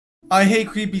I hate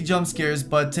creepy jump scares,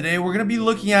 but today we're gonna be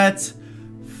looking at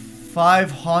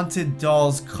 5 haunted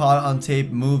dolls caught on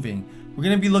tape moving. We're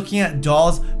gonna be looking at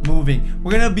dolls moving.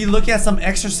 We're gonna be looking at some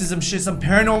exorcism shit, some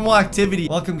paranormal activity.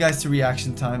 Welcome guys to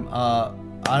reaction time. I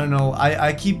don't know,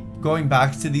 I keep going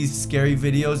back to these scary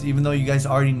videos even though you guys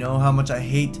already know how much I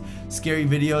hate scary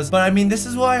videos. But I mean, this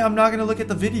is why I'm not gonna look at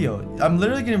the video. I'm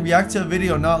literally gonna react to a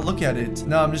video, not look at it.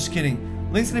 No, I'm just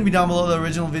kidding. Link's gonna be down below the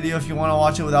original video if you wanna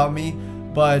watch it without me.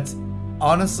 But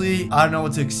honestly, I don't know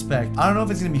what to expect. I don't know if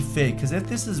it's gonna be fake, because if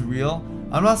this is real,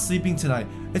 I'm not sleeping tonight.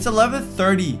 It's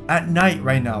 11:30 at night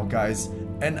right now, guys,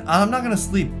 and I'm not gonna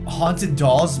sleep. Haunted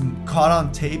dolls caught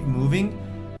on tape moving?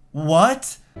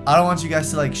 What? I don't want you guys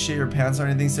to like shit your pants or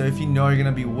anything, so if you know you're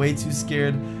gonna be way too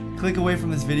scared, click away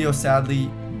from this video,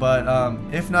 sadly. But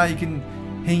if not, you can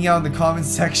hang out in the comments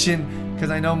section,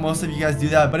 because I know most of you guys do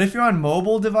that. But if you're on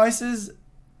mobile devices,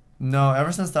 no,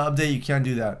 ever since the update, you can't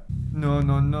do that. No,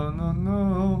 no, no, no,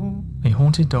 no. A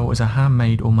haunted doll is a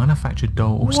handmade or manufactured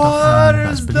doll or stuffed animal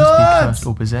that's believed to be cursed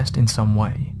or possessed in some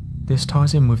way. This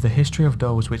ties in with the history of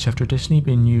dolls which have traditionally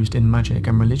been used in magic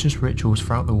and religious rituals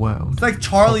throughout the world. It's like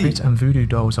Charlie. Puppets and voodoo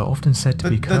dolls are often said to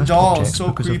be cursed objects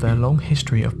because of their long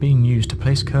history of being used to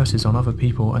place curses on other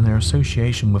people and their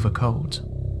association with a cult.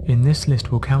 In this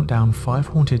list we'll count down 5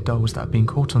 haunted dolls that have been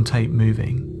caught on tape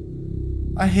moving.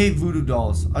 I hate voodoo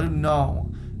dolls. I don't know.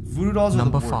 Voodoo dolls are the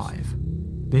worst. Number 5.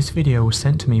 This video was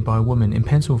sent to me by a woman in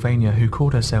Pennsylvania who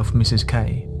called herself Mrs.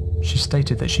 K. She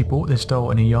stated that she bought this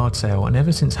doll in a yard sale, and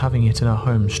ever since having it in her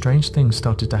home, strange things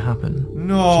started to happen.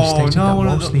 No, she stated that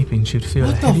while sleeping she'd feel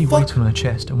a heavy weight on her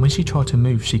chest, and when she tried to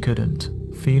move she couldn't,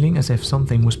 feeling as if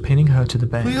something was pinning her to the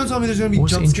bed. Please don't tell me there's gonna be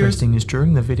What's jump scares. interesting is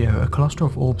during the video a cluster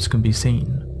of orbs can be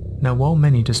seen. Now while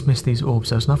many dismiss these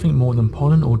orbs as nothing more than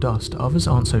pollen or dust, others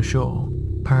aren't so sure.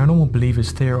 Paranormal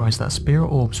believers theorize that spirit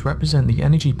orbs represent the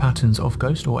energy patterns of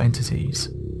ghosts or entities.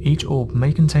 Each orb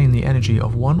may contain the energy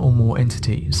of one or more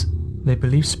entities. They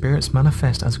believe spirits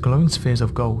manifest as glowing spheres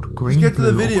of gold, green, blue, or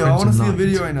crimson light. I want to see the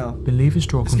video right now. Believers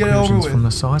draw conclusions from the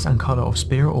size and color of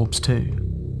spirit orbs too.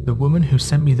 The woman who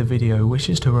sent me the video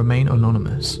wishes to remain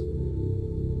anonymous.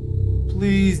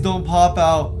 Please don't pop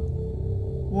out.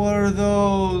 What are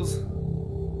those?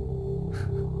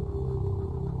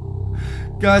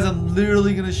 Guys, I'm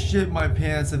literally gonna shit my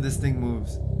pants if this thing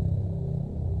moves.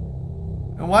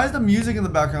 And why is the music in the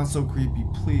background so creepy?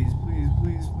 Please, please,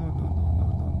 please. No, no, no,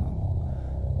 no, no,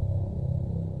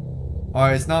 no.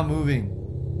 Alright, it's not moving.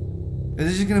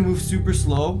 Is it just gonna move super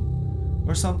slow?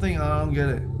 Or something? I don't get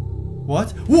it.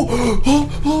 What?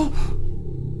 Whoa!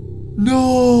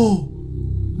 No!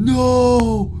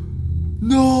 No!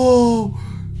 No!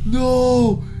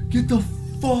 No! Get the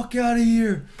fuck out of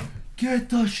here! Get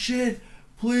the shit!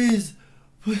 Please,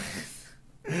 please,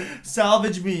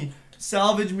 salvage me,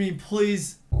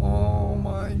 please. Oh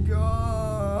my god.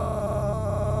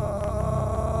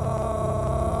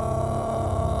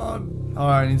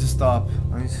 Alright, I need to stop.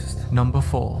 Number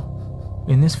 4.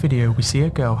 In this video, we see a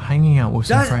girl hanging out with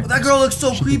some friends. That girl looks so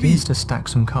creepy. She begins to stack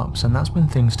some cups, and that's when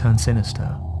things turn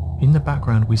sinister. In the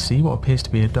background, we see what appears to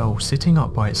be a doll sitting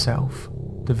up by itself.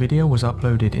 The video was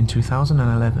uploaded in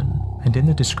 2011, and in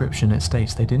the description it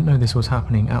states they didn't know this was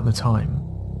happening at the time.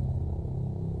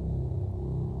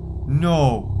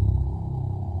 No.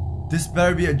 This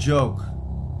better be a joke.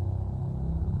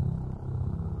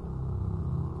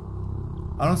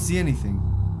 I don't see anything.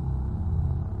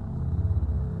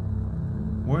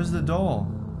 Where's the doll?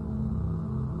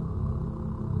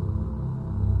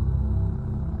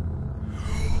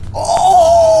 Oh!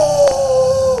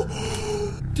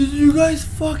 Did you guys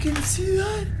fucking see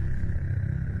that?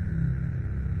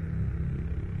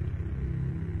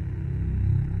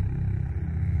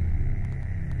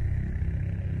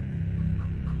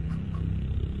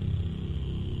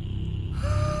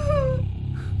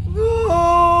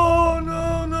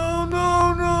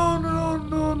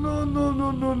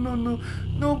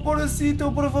 No,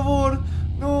 pobrecito, por favor.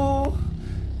 No.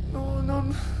 No, no,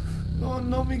 no,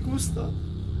 no me gusta.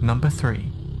 Number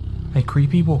 3. A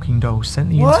creepy walking doll sent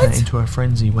the internet into a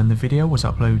frenzy when the video was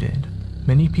uploaded.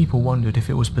 Many people wondered if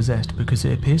it was possessed because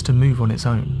it appears to move on its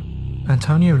own.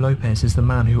 Antonio Lopez is the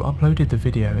man who uploaded the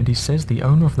video, and he says the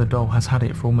owner of the doll has had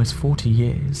it for almost 40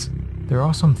 years. There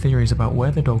are some theories about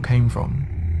where the doll came from.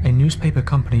 A newspaper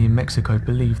company in Mexico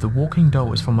believed the walking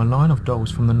doll is from a line of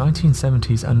dolls from the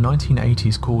 1970s and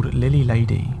 1980s called Lily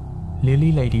Lady.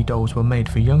 Lily Lady dolls were made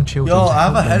for young children. Yo, I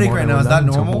have a headache right now. Is that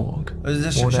normal?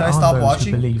 Should I stop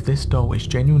watching? Who believe this doll is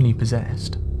genuinely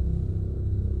possessed.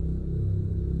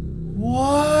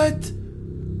 What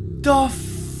the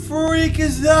freak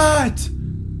is that?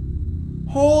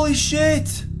 Holy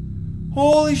shit!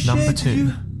 Holy shit! Number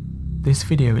 2. This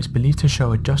video is believed to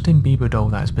show a Justin Bieber doll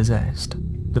that is possessed.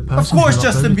 The person Of course, who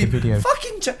Justin uploaded the Bieber. video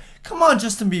Come on,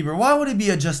 Justin Bieber. Why would it be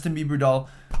a Justin Bieber doll?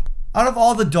 Out of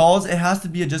all the dolls, it has to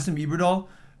be a Justin Bieber doll.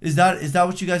 Is that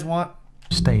what you guys want?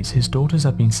 States his daughters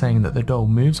have been saying that the doll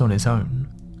moves on its own.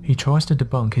 He tries to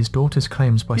debunk his daughter's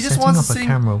claims by setting up a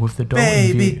camera with the doll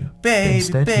in view. But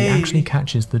instead, he actually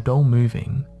catches the doll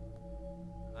moving.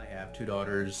 I have 2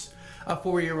 daughters, a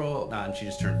 4-year-old, and she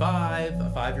just turned 5,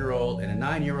 a 5-year-old, and a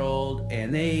 9-year-old,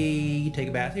 and they take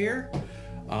a bath here.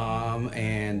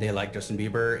 And they like Justin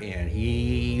Bieber, and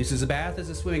he uses a bath as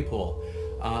a swimming pool.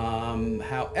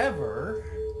 However,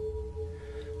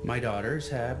 my daughters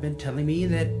have been telling me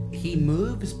that he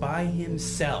moves by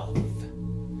himself.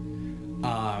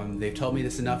 They've told me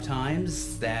this enough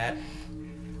times that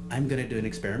I'm gonna do an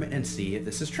experiment and see if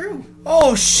this is true.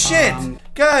 Oh shit!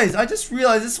 Guys, I just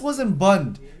realized this wasn't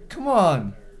bunned. Come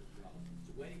on.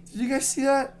 Did you guys see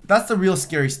that? That's the real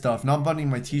scary stuff, not bunning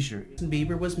my t-shirt. Justin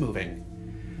Bieber was moving.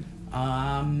 So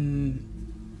I'm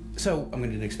gonna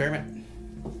do an experiment.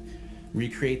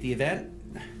 Recreate the event.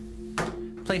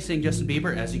 Placing Justin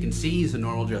Bieber, as you can see, he's a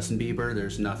normal Justin Bieber.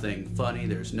 There's nothing funny,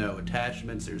 there's no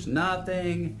attachments, there's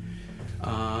nothing.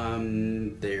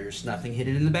 There's nothing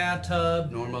hidden in the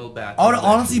bathtub, normal bathtub. I would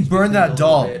honestly burn that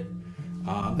doll.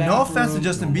 No offense to Bathroom,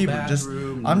 Justin normal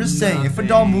Bieber, I'm just saying, if a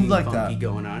doll moved like nothing that. funky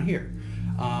going on here.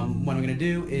 What I'm gonna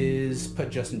do is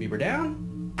put Justin Bieber down.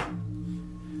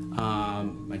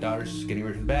 My daughter's getting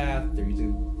ready for the bath. They're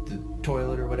using the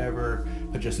toilet or whatever.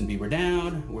 Put Justin Bieber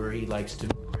down where he likes to.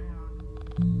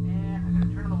 And I'm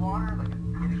gonna turn on the water like it's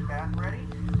getting bath ready.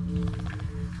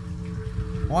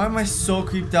 Why am I so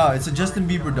creeped out? It's a Justin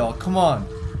Bieber doll. Come on.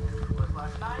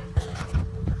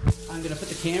 I'm gonna put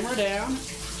the camera down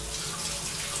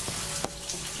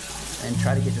and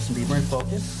try to get Justin Bieber in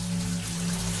focus.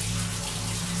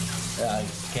 I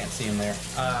can't see him there.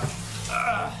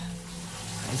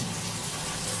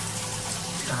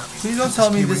 Please don't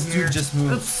tell me this dude just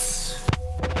moved. Oops.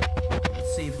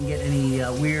 Let's see if we can get any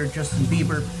weird Justin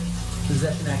Bieber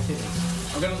possession activity.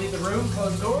 I'm gonna leave the room,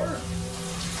 close the door.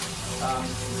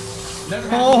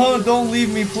 Oh, don't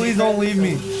leave me. Please don't leave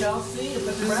me. This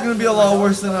is going to be a lot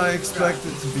worse than I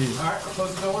expected to be. Alright, I'll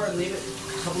close the door and leave it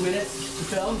a couple minutes to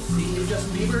film. See if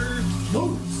Justin Bieber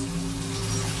moves.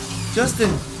 Justin,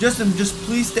 just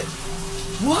please stay.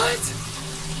 What?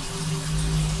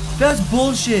 That's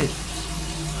bullshit.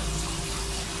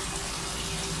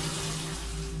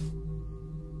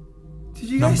 Did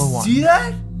you guys see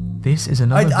that? This is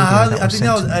another video that I was think that was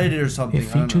sent to me. edited or something. It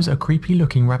features a creepy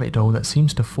looking rabbit doll that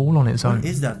seems to fall on its own. What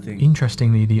is that thing?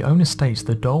 Interestingly, the owner states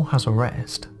the doll has a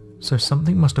rest, so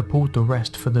something must have pulled the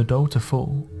rest for the doll to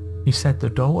fall. He said the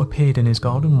doll appeared in his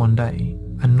garden one day,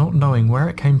 and not knowing where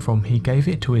it came from, he gave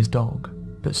it to his dog,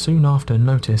 but soon after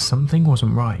noticed something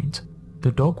wasn't right. The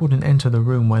dog wouldn't enter the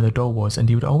room where the doll was, and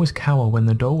he would always cower when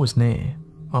the doll was near.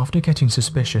 After getting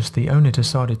suspicious, the owner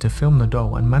decided to film the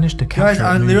doll and managed to capture it. Guys,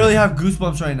 I literally have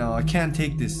goosebumps right now. I can't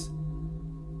take this.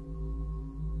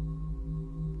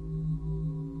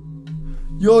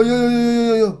 Yo.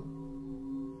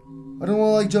 I don't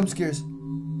want to like jump scares.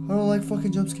 I don't like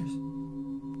fucking jump scares.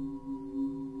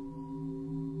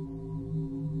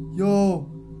 Yo,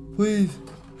 please.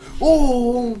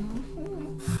 Oh.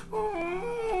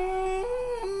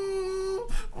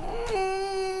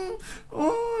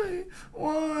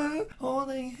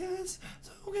 Holding hands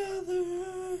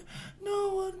together,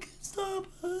 no one can stop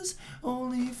us,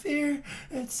 only fear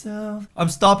itself. I'm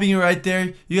stopping it right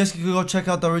there. You guys can go check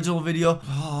out the original video.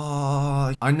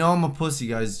 I know I'm a pussy,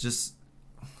 guys.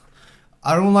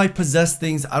 I don't like possessed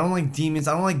things. I don't like demons.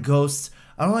 I don't like ghosts.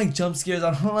 I don't like jump scares.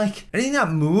 I don't like anything that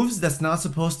moves that's not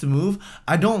supposed to move.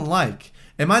 I don't like.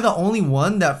 Am I the only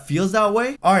one that feels that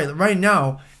way? Alright, right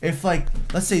now, if like,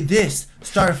 let's say this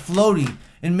started floating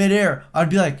in midair, I'd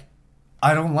be like,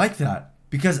 I don't like that.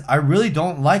 Because I really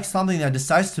don't like something that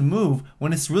decides to move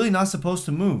when it's really not supposed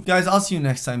to move. Guys, I'll see you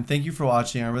next time. Thank you for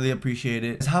watching. I really appreciate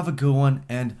it. Have a good one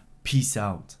and peace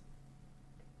out.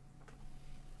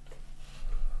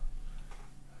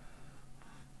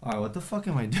 Alright, what the fuck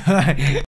am I doing?